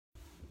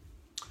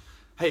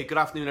Hey, good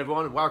afternoon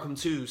everyone, and welcome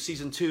to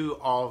Season 2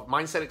 of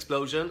Mindset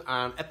Explosion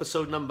and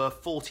episode number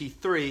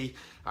 43.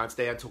 And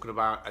today I'm talking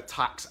about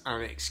attacks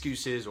and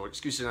excuses, or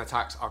excuses and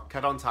attacks. I'll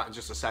get on to that in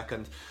just a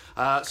second.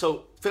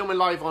 So, filming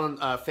live on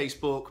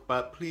Facebook,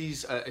 but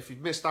please, if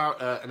you've missed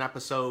out an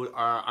episode,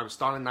 I'm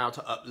starting now to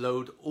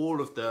upload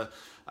all of the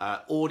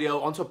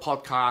audio onto a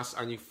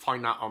podcast, and you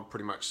find that on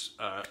pretty much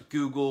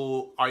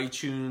Google,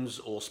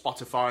 iTunes, or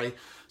Spotify.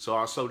 So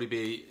I'll slowly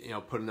be,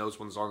 putting those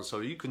ones on,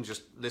 so you can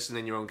just listen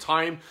in your own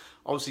time.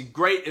 Obviously,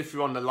 great if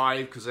you're on the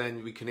live, because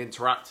then we can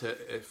interact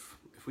if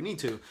we need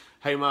to.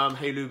 Hey, Mum.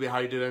 Hey, Luby. How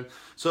you doing?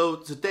 So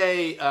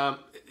today,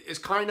 it's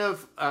kind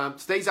of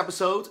today's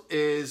episode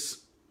is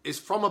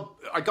from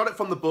I got it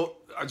from the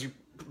book. As you've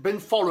been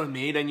following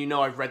me, then you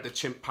know I've read the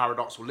Chimp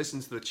Paradox or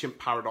listened to the Chimp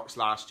Paradox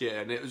last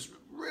year, and it was a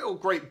real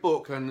great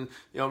book, and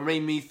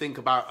made me think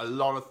about a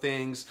lot of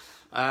things.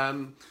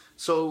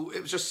 So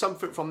it was just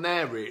something from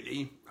there,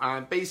 really.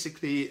 And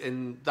basically,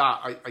 in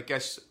that, I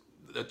guess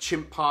the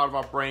chimp part of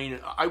our brain,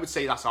 I would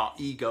say that's our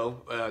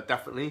ego,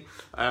 definitely,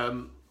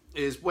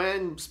 is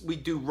when we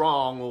do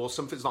wrong or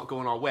something's not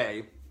going our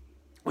way,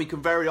 we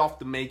can very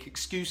often make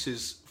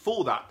excuses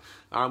for that.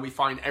 We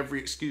find every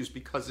excuse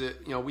because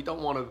we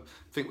don't want to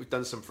think we've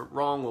done something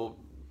wrong or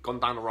gone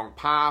down the wrong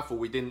path, or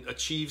we didn't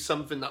achieve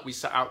something that we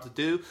set out to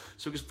do.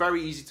 So it's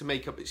very easy to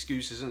make up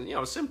excuses, and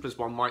the simplest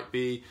one might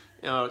be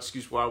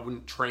excuse why I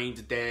wouldn't train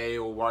today,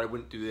 or why I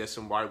wouldn't do this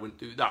and why I wouldn't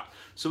do that.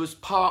 So it's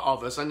part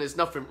of us, and there's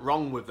nothing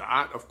wrong with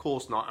that, of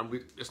course not,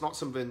 and it's not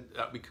something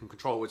that we can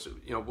control. Which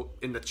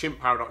in the Chimp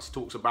Paradox it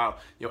talks about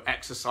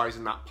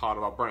exercising that part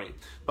of our brain,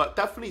 but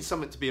definitely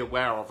something to be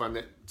aware of.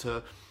 And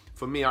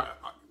for me,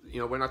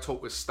 when I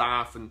talk with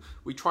staff, and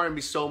we try and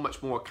be so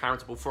much more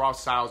accountable for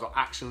ourselves, our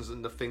actions,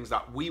 and the things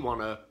that we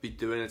want to be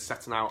doing and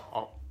setting out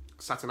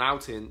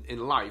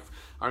in life.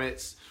 And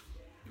it's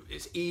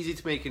easy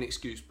to make an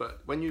excuse, but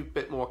when you're a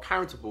bit more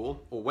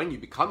accountable, or when you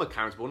become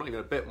accountable, not even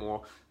a bit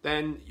more,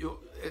 then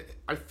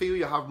I feel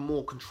you have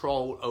more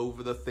control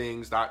over the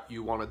things that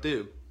you want to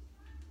do.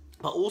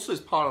 But also, as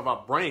part of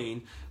our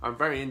brain, and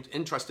very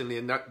interestingly,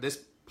 in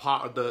this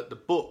part of the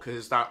book,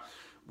 is that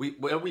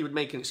where we would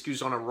make an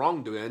excuse on a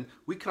wrongdoing,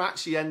 we can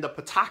actually end up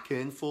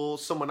attacking for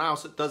someone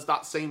else that does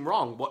that same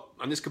wrong.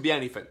 And this could be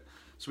anything.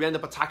 So we end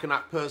up attacking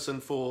that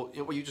person for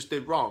what you just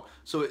did wrong.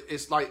 So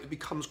it's like it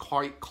becomes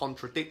quite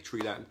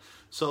contradictory then.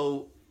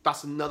 So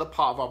that's another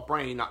part of our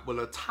brain that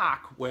will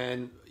attack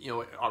when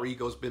our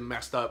ego's been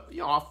messed up.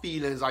 Our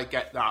feelings, I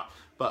get that,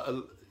 but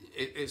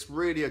it's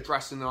really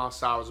addressing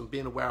ourselves and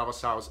being aware of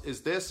ourselves.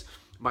 Is this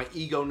my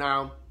ego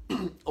now,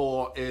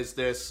 or is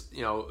this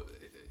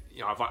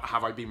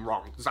have I been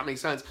wrong? Does that make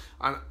sense?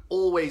 And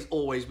always,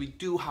 we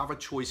do have a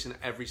choice in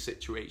every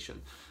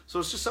situation. So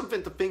it's just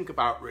something to think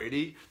about,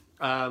 really.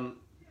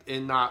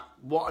 In that,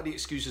 what are the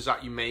excuses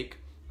that you make,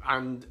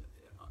 and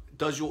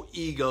does your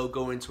ego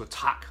go into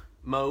attack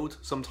mode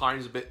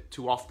sometimes a bit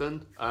too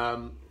often?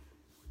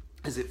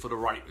 Is it for the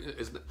right?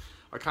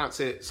 I can't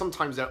say it.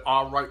 Sometimes there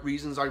are right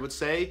reasons, I would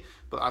say,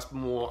 but that's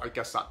more, I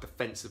guess, that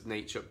defensive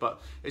nature. But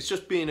it's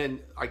just being in,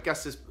 I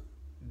guess,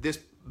 this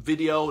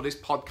video, this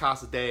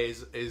podcast today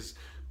is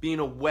being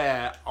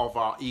aware of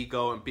our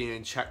ego and being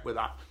in check with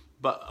that,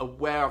 but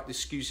aware of the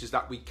excuses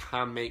that we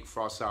can make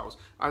for ourselves.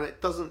 And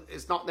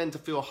it's not then to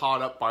feel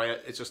hard up by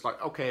it. It's just like,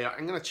 okay,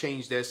 I'm going to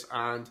change this,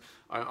 and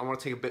I want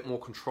to take a bit more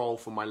control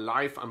for my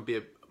life and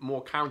be more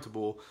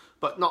accountable,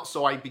 but not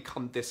so I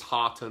become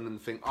disheartened and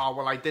think, oh,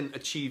 well, I didn't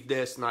achieve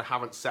this and I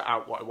haven't set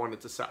out what I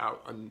wanted to set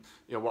out and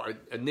what I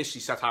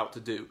initially set out to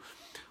do.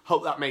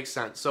 Hope that makes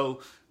sense. So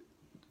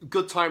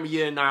good time of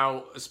year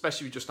now,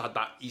 especially we just had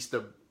that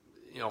Easter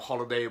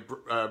holiday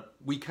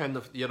weekend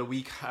of the other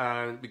week,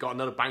 and we got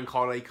another bank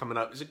holiday coming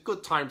up. It's a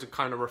good time to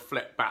kind of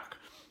reflect back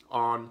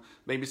on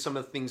maybe some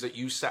of the things that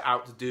you set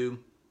out to do.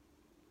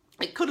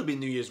 It could have been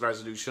New Year's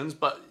resolutions,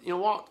 but you know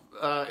what?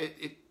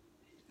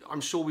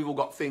 I'm sure we've all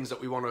got things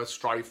that we want to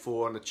strive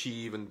for and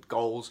achieve, and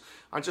goals,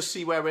 and just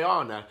see where we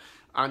are now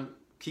and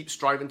keep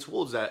striving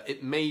towards that.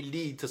 It may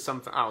lead to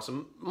something else,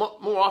 and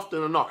more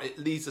often than not, it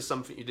leads to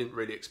something you didn't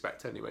really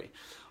expect anyway.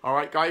 All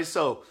right, guys,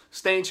 so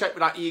stay in check with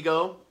that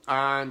ego,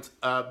 and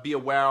be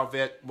aware of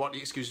it, what the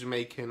excuses you're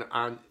making,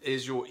 and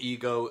is your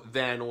ego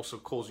then also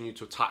causing you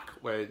to attack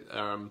or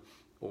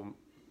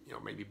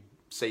maybe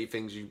say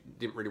things you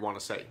didn't really want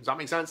to say. Does that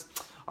make sense?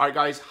 All right,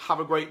 guys, have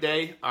a great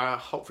day.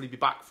 Hopefully be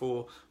back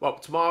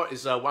tomorrow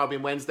is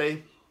Wellbeing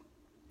Wednesday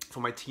for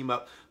my team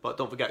up, but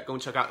don't forget, go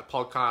and check out the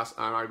podcast,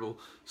 and I will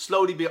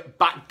slowly be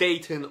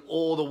backdating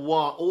all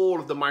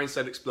of the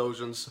Mindset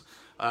Explosions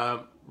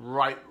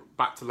right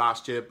back to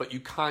last year. But you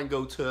can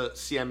go to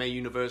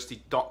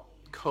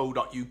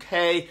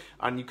cmauniversity.co.uk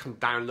and you can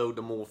download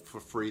them all for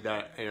free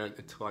there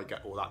until I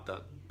get all that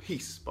done.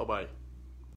 Peace. Bye bye.